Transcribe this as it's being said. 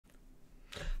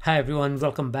Hi everyone,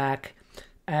 welcome back.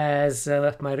 As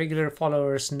my regular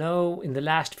followers know, in the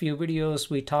last few videos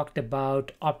we talked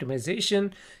about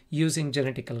optimization using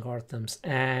genetic algorithms,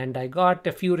 and I got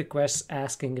a few requests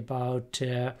asking about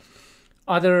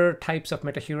other types of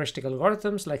metaheuristic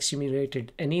algorithms like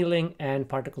simulated annealing and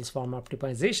particle swarm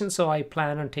optimization. So I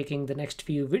plan on taking the next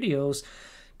few videos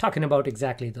talking about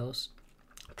exactly those,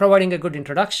 providing a good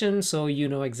introduction so you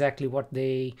know exactly what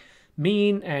they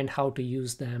mean and how to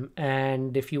use them.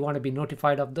 And if you want to be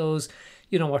notified of those,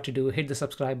 you know what to do. Hit the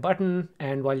subscribe button,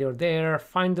 and while you're there,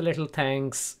 find the little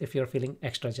thanks if you're feeling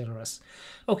extra generous.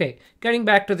 Okay, getting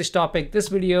back to this topic, this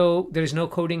video, there is no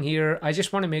coding here. I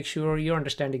just want to make sure you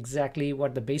understand exactly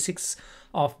what the basics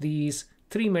of these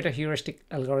three metaheuristic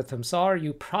algorithms are.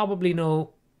 You probably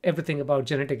know everything about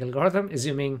genetic algorithm,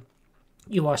 assuming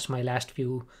you watched my last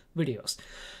few videos.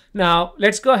 Now,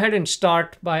 let's go ahead and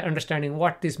start by understanding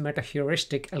what these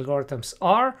metaheuristic algorithms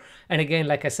are. And again,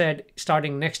 like I said,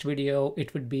 starting next video,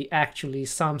 it would be actually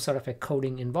some sort of a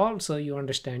coding involved, so you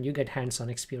understand, you get hands-on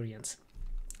experience.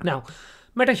 Now,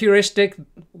 metaheuristic,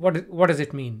 what does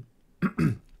it mean?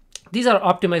 These are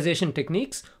optimization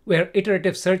techniques where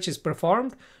iterative search is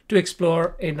performed to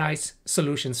explore a nice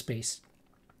solution space.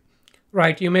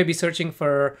 Right, you may be searching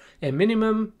for a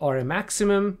minimum or a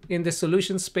maximum in the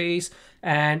solution space,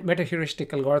 and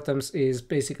metaheuristic algorithms is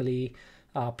basically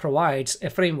provides a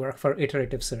framework for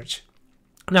iterative search.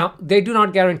 Now, they do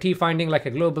not guarantee finding like a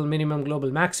global minimum,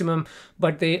 global maximum,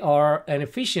 but they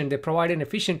provide an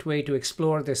efficient way to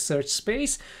explore this search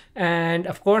space. And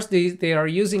of course, they are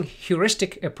using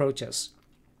heuristic approaches,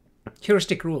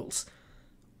 heuristic rules.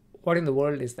 What in the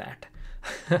world is that?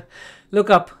 Look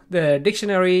up the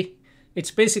dictionary. It's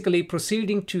basically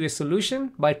proceeding to a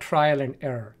solution by trial and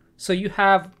error. So you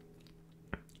have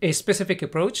a specific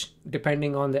approach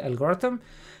depending on the algorithm,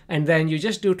 and then you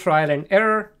just do trial and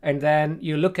error, and then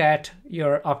you look at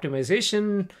your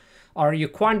optimization, or you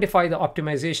quantify the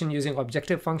optimization using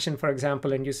objective function, for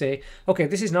example, and you say, okay,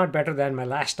 this is not better than my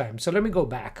last time, so let me go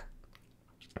back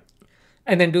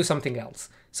and then do something else.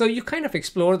 So you kind of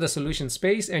explore the solution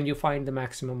space and you find the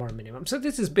maximum or minimum. So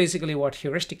this is basically what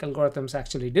heuristic algorithms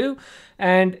actually do.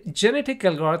 And genetic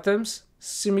algorithms,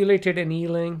 simulated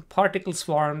annealing, particle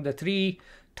swarm, the three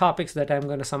topics that I'm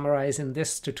going to summarize in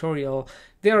this tutorial,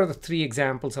 there are the three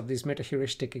examples of these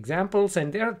metaheuristic examples,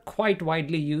 and they're quite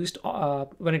widely used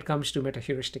when it comes to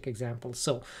metaheuristic examples.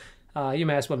 So you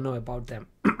may as well know about them.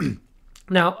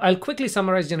 Now, I'll quickly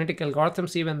summarize genetic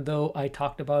algorithms, even though I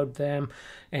talked about them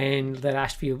in the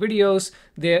last few videos.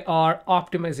 They are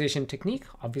optimization technique,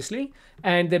 obviously,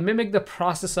 and they mimic the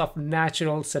process of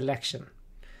natural selection.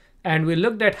 And we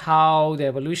looked at how the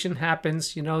evolution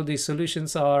happens. You know, these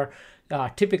solutions are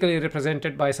typically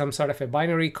represented by some sort of a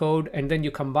binary code, and then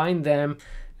you combine them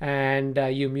and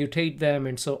you mutate them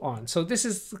and so on. So this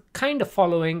is kind of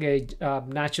following a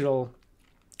natural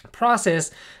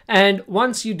process, and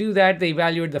once you do that, they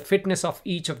evaluate the fitness of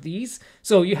each of these.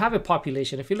 So you have a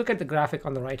population. If you look at the graphic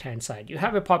on the right hand side, you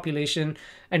have a population,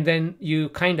 and then you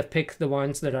kind of pick the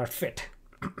ones that are fit.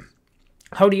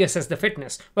 How do you assess the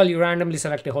fitness? Well, you randomly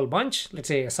select a whole bunch, let's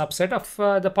say a subset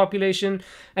of the population,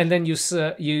 and then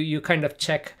you kind of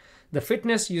check the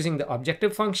fitness using the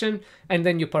objective function, and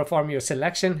then you perform your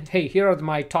selection. Hey, here are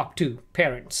my top 2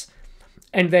 parents.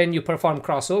 And then you perform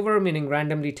crossover, meaning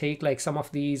randomly take like some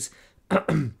of these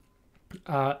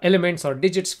elements or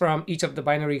digits from each of the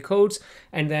binary codes,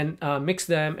 and then mix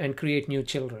them and create new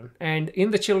children. And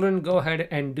in the children, go ahead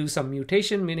and do some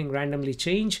mutation, meaning randomly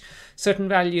change certain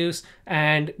values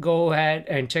and go ahead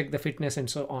and check the fitness and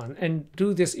so on. And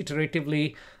do this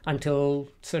iteratively until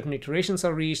certain iterations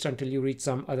are reached, until you reach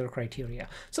some other criteria.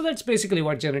 So that's basically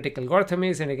what genetic algorithm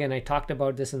is. And again, I talked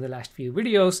about this in the last few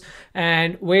videos.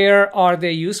 And where are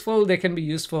they useful? They can be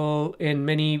useful in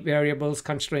many variables,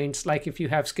 constraints, like if you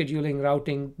have scheduling,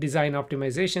 routing, design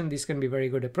optimization, these can be very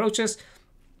good approaches.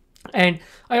 And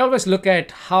I always look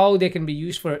at how they can be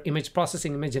used for image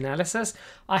processing, image analysis.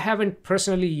 I haven't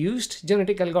personally used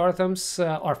genetic algorithms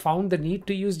or found the need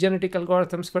to use genetic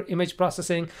algorithms for image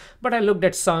processing, but I looked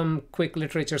at some quick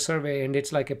literature survey, and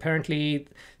it's like apparently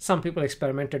some people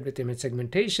experimented with image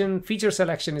segmentation. Feature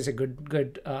selection is a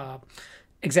good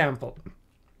example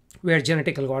where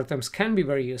genetic algorithms can be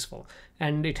very useful,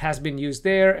 and it has been used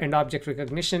there. And object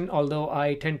recognition, although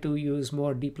I tend to use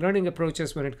more deep learning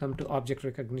approaches when it comes to object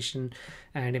recognition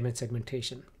and image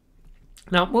segmentation.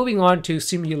 Now, moving on to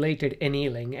simulated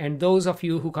annealing, and those of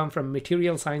you who come from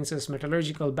material sciences,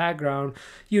 metallurgical background,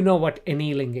 you know what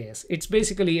annealing is. It's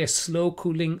basically a slow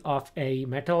cooling of a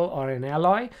metal or an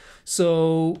alloy.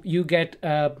 So you get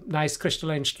a nice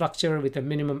crystalline structure with a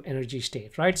minimum energy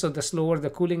state, right? So the slower the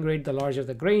cooling rate, the larger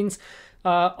the grains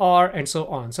are, and so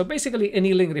on. So basically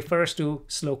annealing refers to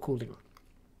slow cooling.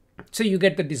 So you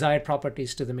get the desired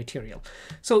properties to the material.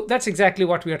 So that's exactly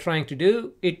what we are trying to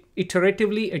do.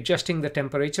 Iteratively adjusting the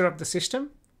temperature of the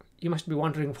system. You must be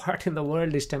wondering what in the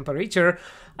world is temperature.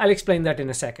 I'll explain that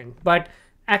in a second. But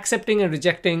accepting and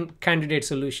rejecting candidate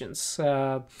solutions.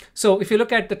 So if you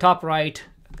look at the top right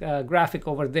graphic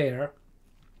over there,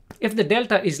 if the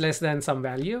delta is less than some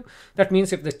value, that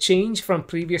means if the change from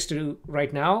previous to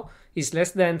right now is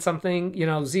less than something,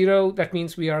 0, that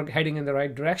means we are heading in the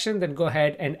right direction, then go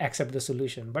ahead and accept the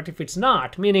solution. But if it's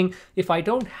not, meaning if I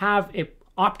don't have a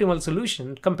optimal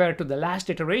solution compared to the last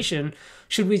iteration,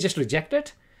 should we just reject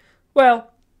it?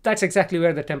 Well, that's exactly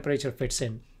where the temperature fits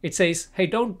in. It says, hey,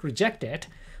 don't reject it,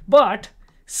 but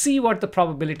see what the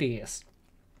probability is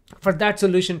for that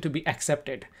solution to be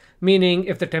accepted. Meaning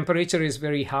if the temperature is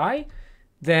very high,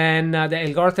 then the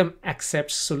algorithm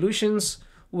accepts solutions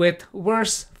with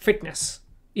worse fitness.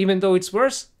 Even though it's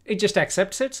worse, it just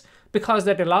accepts it because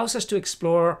that allows us to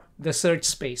explore the search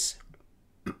space.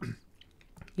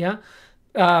 Yeah,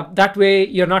 that way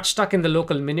you're not stuck in the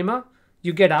local minima.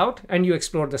 You get out and you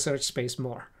explore the search space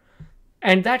more.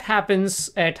 And that happens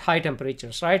at high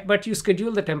temperatures, right? But you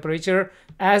schedule the temperature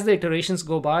as the iterations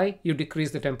go by, you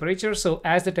decrease the temperature. So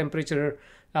as the temperature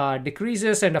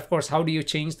decreases, and of course, how do you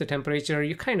change the temperature?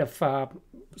 You kind of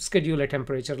schedule a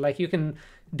temperature, like you can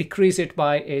decrease it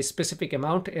by a specific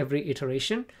amount every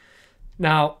iteration.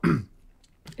 Now,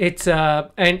 it's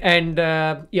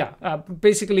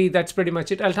basically that's pretty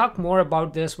much it. I'll talk more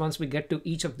about this once we get to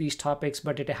each of these topics,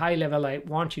 but at a high level I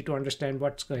want you to understand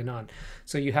what's going on.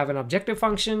 So you have an objective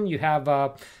function, you have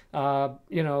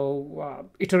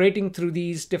iterating through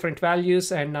these different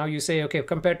values, and now you say, okay,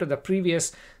 compared to the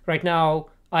previous, right now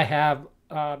I have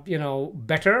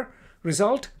better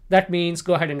result. That means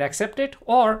go ahead and accept it,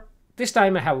 or this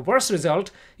time I have a worse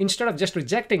result. Instead of just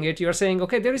rejecting it, you're saying,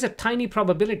 okay, there is a tiny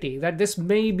probability that this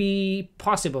may be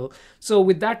possible. So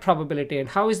with that probability, and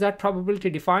how is that probability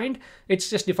defined? It's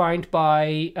just defined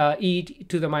by e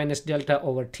to the minus delta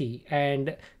over t,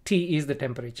 and t is the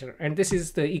temperature. And this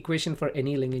is the equation for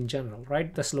annealing in general,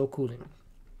 right? The slow cooling.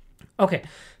 Okay,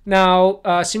 now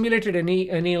simulated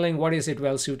annealing, what is it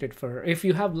well suited for? If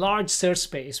you have large search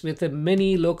space with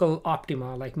many local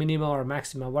optima, like minima or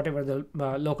maxima, whatever the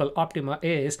local optima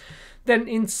is, then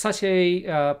in such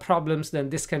a problems, then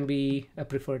this can be a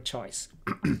preferred choice.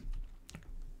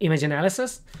 Image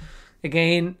analysis,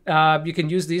 again, you can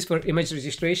use these for image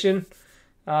registration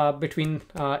between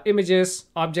images,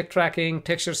 object tracking,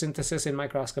 texture synthesis in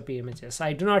microscopy images.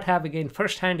 I do not have, again,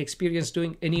 first-hand experience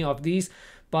doing any of these,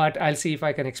 but I'll see if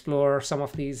I can explore some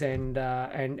of these, and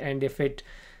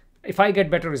if I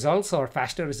get better results or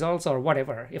faster results or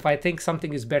whatever, if I think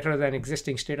something is better than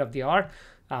existing state-of-the-art,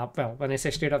 well, when I say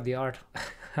state-of-the-art,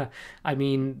 I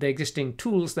mean the existing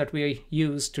tools that we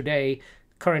use today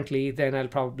currently, then I'll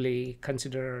probably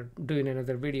consider doing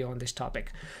another video on this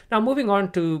topic. Now, moving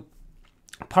on to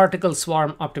particle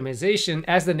swarm optimization.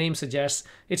 As the name suggests,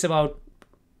 it's about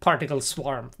particle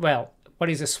swarm. Well, what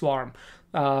is a swarm?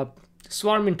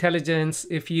 Swarm intelligence,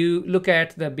 if you look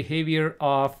at the behavior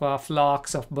of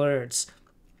flocks of birds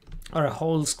or a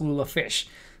whole school of fish,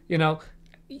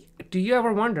 do you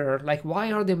ever wonder, like,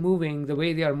 why are they moving the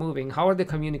way they are moving? How are they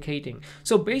communicating?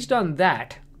 So based on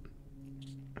that,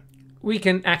 we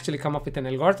can actually come up with an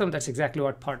algorithm. That's exactly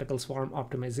what particle swarm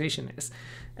optimization is.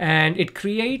 And it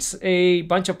creates a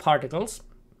bunch of particles.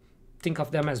 Think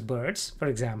of them as birds, for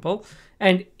example,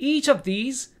 and each of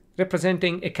these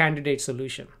representing a candidate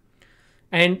solution.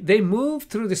 And they move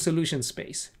through the solution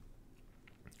space.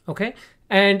 Okay,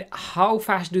 and how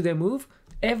fast do they move?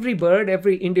 Every bird,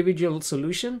 every individual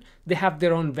solution, they have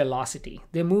their own velocity.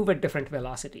 They move at different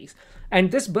velocities.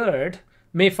 And this bird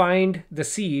may find the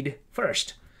seed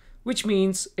first, which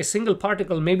means a single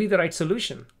particle may be the right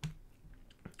solution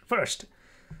first.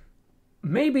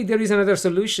 Maybe there is another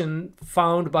solution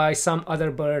found by some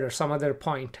other bird or some other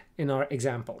point in our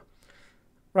example.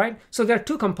 Right? So there are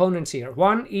two components here.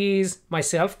 One is my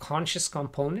self-conscious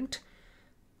component.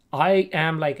 I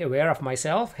am like aware of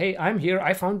myself. Hey, I'm here.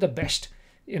 I found the best,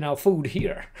 food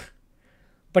here.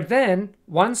 But then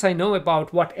once I know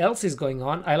about what else is going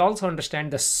on, I'll also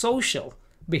understand the social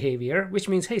behavior, which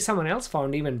means, hey, someone else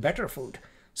found even better food.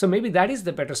 So maybe that is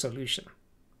the better solution.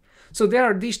 So there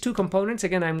are these two components.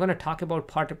 Again, I'm going to talk about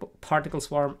particle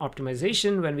swarm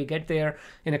optimization when we get there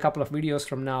in a couple of videos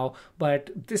from now, but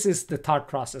this is the thought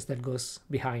process that goes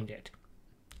behind it.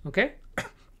 Okay.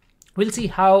 We'll see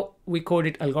how we code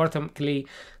it algorithmically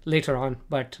later on,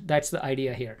 but that's the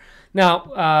idea here.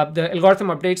 Now, the algorithm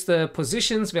updates the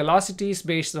positions, velocities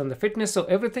based on the fitness. So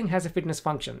everything has a fitness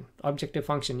function, objective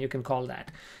function, you can call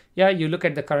that. Yeah, you look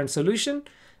at the current solution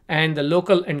and the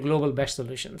local and global best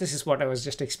solution. This is what I was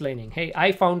just explaining. Hey,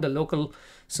 I found the local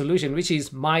solution, which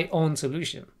is my own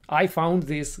solution. I found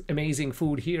this amazing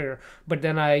food here, but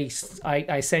then I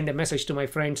send a message to my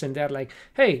friends and they're like,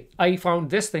 hey, I found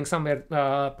this thing somewhere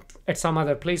at some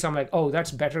other place. I'm like, oh,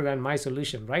 that's better than my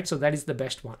solution, right? So that is the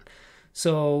best one.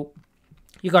 So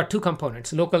you got two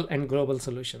components, local and global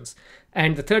solutions.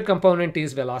 And the third component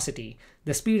is velocity,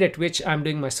 the speed at which I'm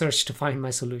doing my search to find my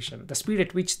solution, the speed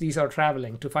at which these are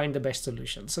traveling to find the best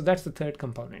solution. So that's the third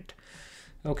component.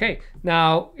 Okay,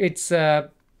 now it's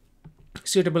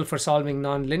suitable for solving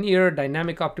nonlinear,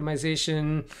 dynamic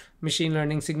optimization, machine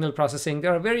learning, signal processing.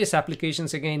 There are various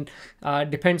applications. Again,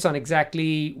 depends on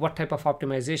exactly what type of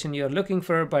optimization you're looking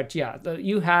for. But yeah,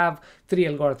 you have three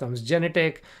algorithms: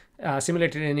 genetic,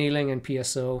 simulated annealing, and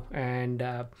PSO, and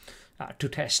to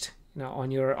test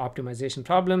on your optimization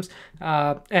problems.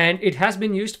 And it has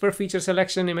been used for feature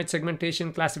selection, image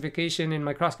segmentation, classification in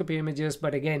microscopy images.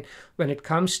 But again, when it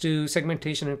comes to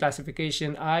segmentation and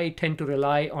classification, I tend to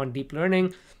rely on deep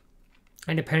learning.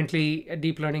 And apparently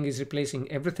deep learning is replacing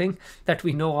everything that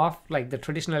we know of, like the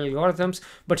traditional algorithms,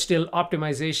 but still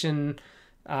optimization,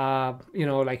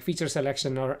 like feature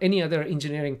selection or any other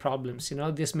engineering problems,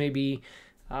 this may be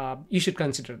you should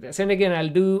consider this. And again, I'll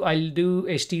do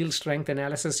a steel strength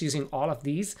analysis using all of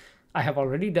these. I have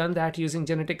already done that using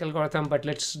genetic algorithm, but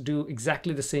let's do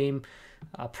exactly the same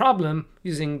problem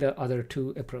using the other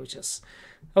two approaches.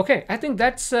 Okay, I think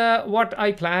that's what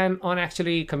I plan on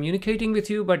actually communicating with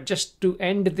you. But just to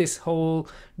end this whole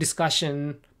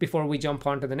discussion before we jump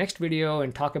on to the next video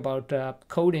and talk about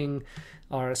coding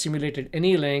or simulated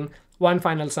annealing, one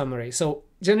final summary. So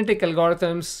genetic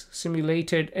algorithms,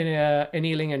 simulated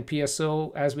annealing, and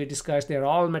PSO, as we discussed, they're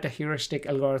all metaheuristic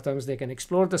algorithms. They can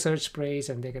explore the search space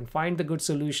and they can find the good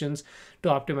solutions to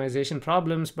optimization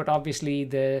problems. But obviously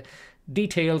the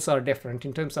details are different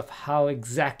in terms of how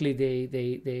exactly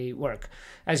they work.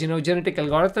 As you know, genetic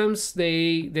algorithms,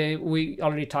 we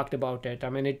already talked about it. I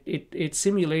mean, it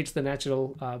simulates the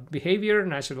natural behavior,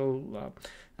 natural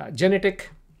genetic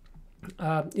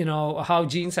how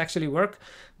genes actually work,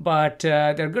 but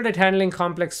they're good at handling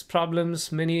complex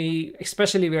problems,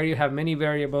 especially where you have many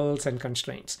variables and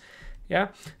constraints. Yeah,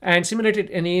 and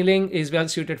simulated annealing is well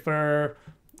suited for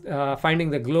finding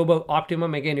the global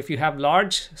optimum. Again, if you have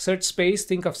large search space,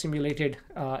 think of simulated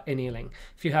annealing.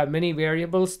 If you have many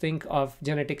variables, think of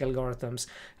genetic algorithms.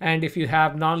 And if you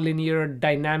have nonlinear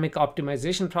dynamic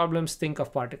optimization problems, think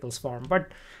of particle swarm.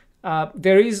 But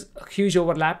there is a huge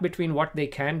overlap between what they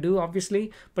can do,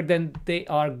 obviously, but then they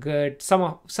are good.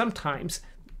 Sometimes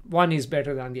one is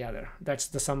better than the other. That's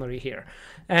the summary here.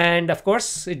 And of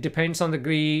course, it depends on the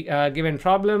given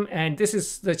problem. And this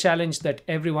is the challenge that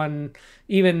everyone,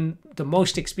 even the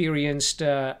most experienced,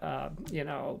 I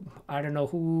don't know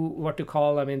what to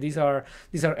call. I mean, these are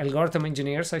algorithm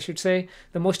engineers, I should say.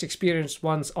 The most experienced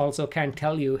ones also can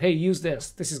tell you, hey, use this.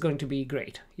 This is going to be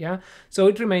great. Yeah. So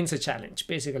it remains a challenge.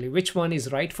 Basically, which one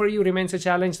is right for you remains a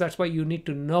challenge. That's why you need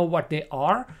to know what they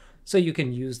are so you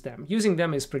can use them. Using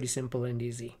them is pretty simple and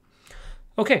easy.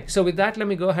 Okay, so with that, let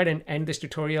me go ahead and end this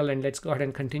tutorial, and let's go ahead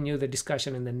and continue the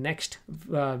discussion in the next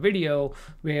video,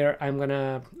 where I'm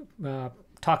gonna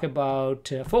talk about,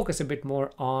 focus a bit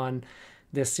more on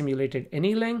the simulated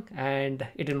annealing, and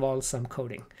it involves some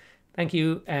coding. Thank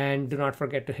you, and do not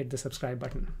forget to hit the subscribe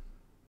button.